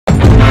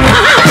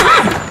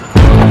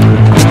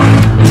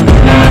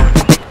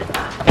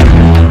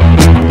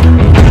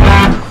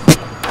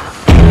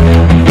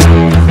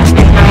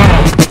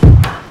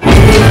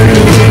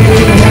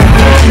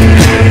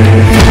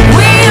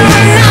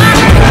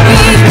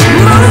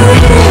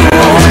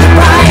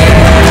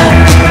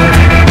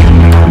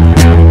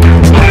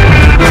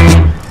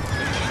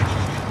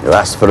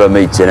for a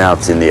meeting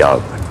out in the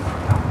open.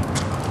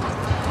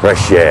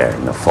 Fresh air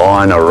and the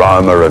fine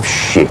aroma of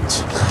shit.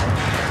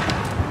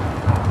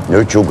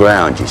 Neutral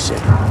ground, you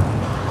said?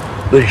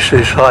 This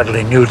is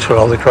hardly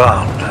neutral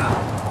ground.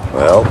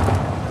 Well,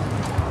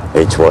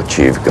 it's what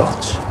you've got.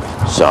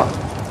 So,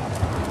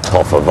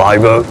 tough a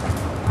vibe.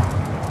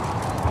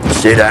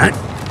 Sit down.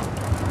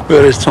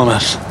 Where is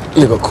Thomas?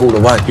 He got called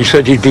away. He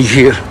said he'd be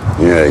here.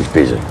 Yeah, he's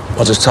busy.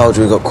 I just told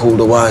you he got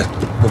called away.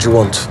 What do you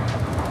want?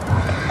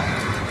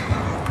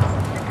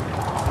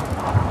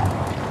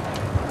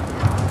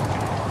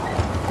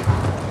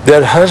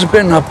 There has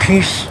been a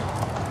peace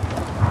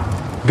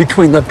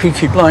between the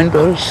Peaky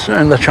Blinders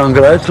and the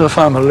Changretta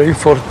family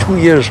for 2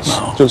 years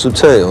now. Do you want some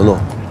tea or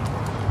not?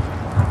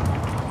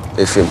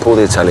 If you pour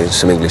the Italians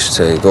some English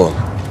tea, go on.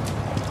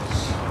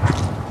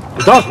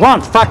 You don't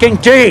want fucking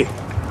tea!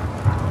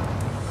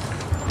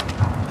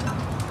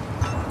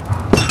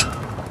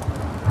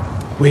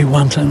 We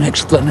want an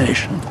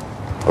explanation.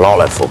 Well,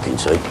 I'll have fucking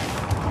tea.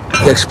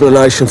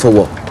 Explanation for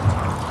what?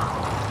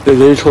 The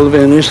Little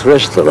Venice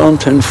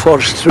restaurant in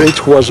 4th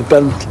Street was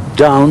burnt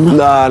down.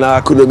 Nah,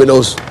 it couldn't have been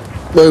us.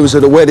 We was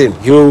at a wedding.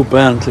 You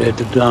burnt it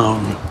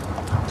down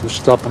to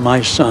stop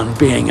my son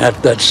being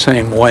at that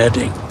same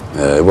wedding.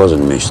 It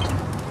wasn't missed.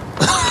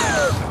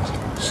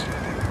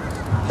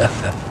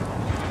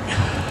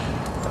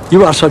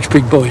 You are such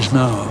big boys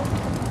now.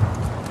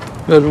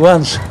 But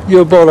once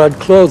you borrowed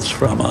clothes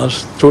from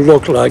us to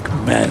look like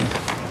men.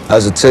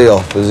 How's the tea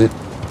off, is it?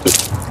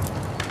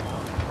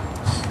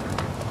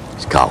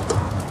 It's cold.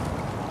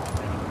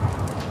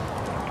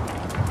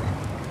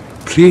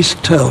 Please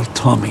tell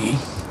Tommy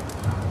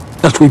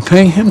that we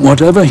pay him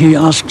whatever he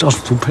asks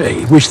us to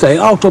pay. We stay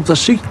out of the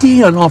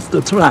city and off the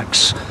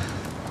tracks.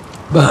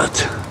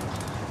 But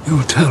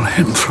you tell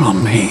him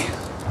from me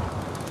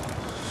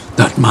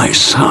that my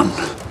son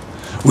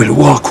will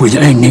walk with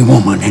any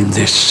woman in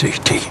this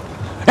city.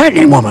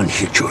 Any woman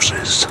he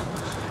chooses.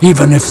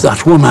 Even if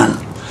that woman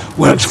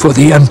works for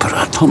the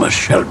Emperor Thomas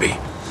Shelby.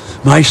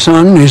 My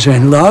son is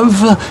in love.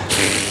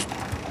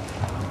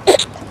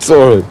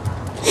 Sorry.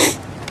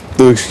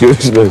 Do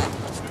excuse me.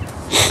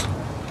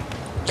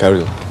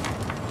 Carry on.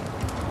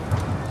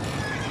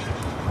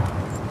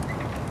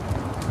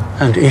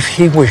 And if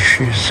he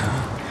wishes,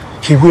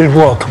 he will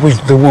walk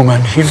with the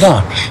woman he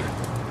loves.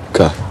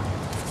 Okay.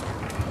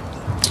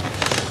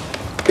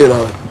 You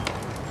know,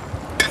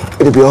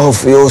 it'd be hard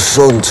for your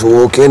son to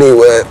walk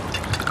anywhere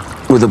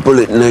with a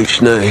bullet in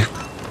each knee,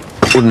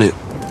 wouldn't it?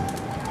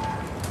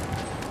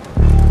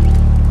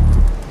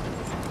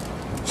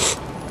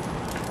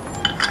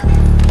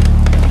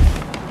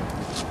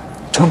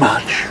 Too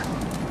much.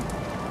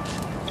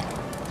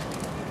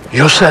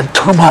 You said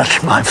too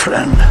much, my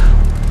friend.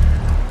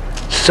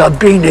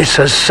 Sabini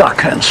says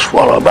suck and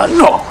swallow, but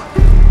no.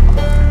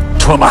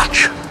 Too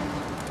much.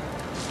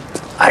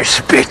 I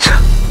spit.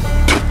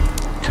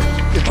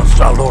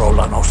 Dimostra loro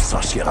la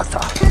nostra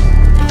sierata.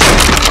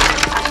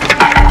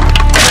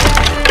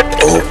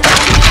 Oh,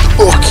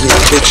 okay,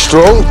 big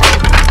strong.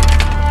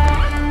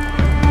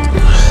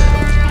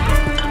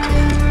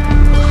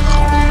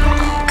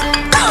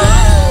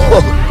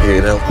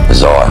 You know.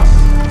 Isaiah,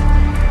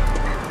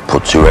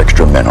 put 2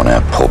 extra men on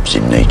our pubs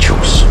in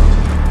Nechel's.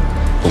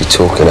 What are you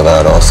talking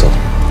about, Arthur?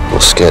 I'm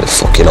not scared of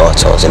fucking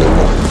ITARs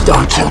anymore.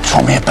 Don't tell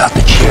Tommy about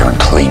the chair and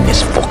clean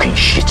this fucking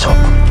shit up.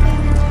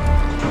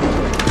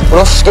 I'm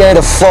not scared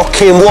of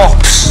fucking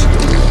wops.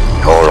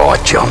 All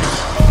right, John.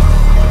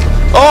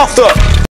 Arthur!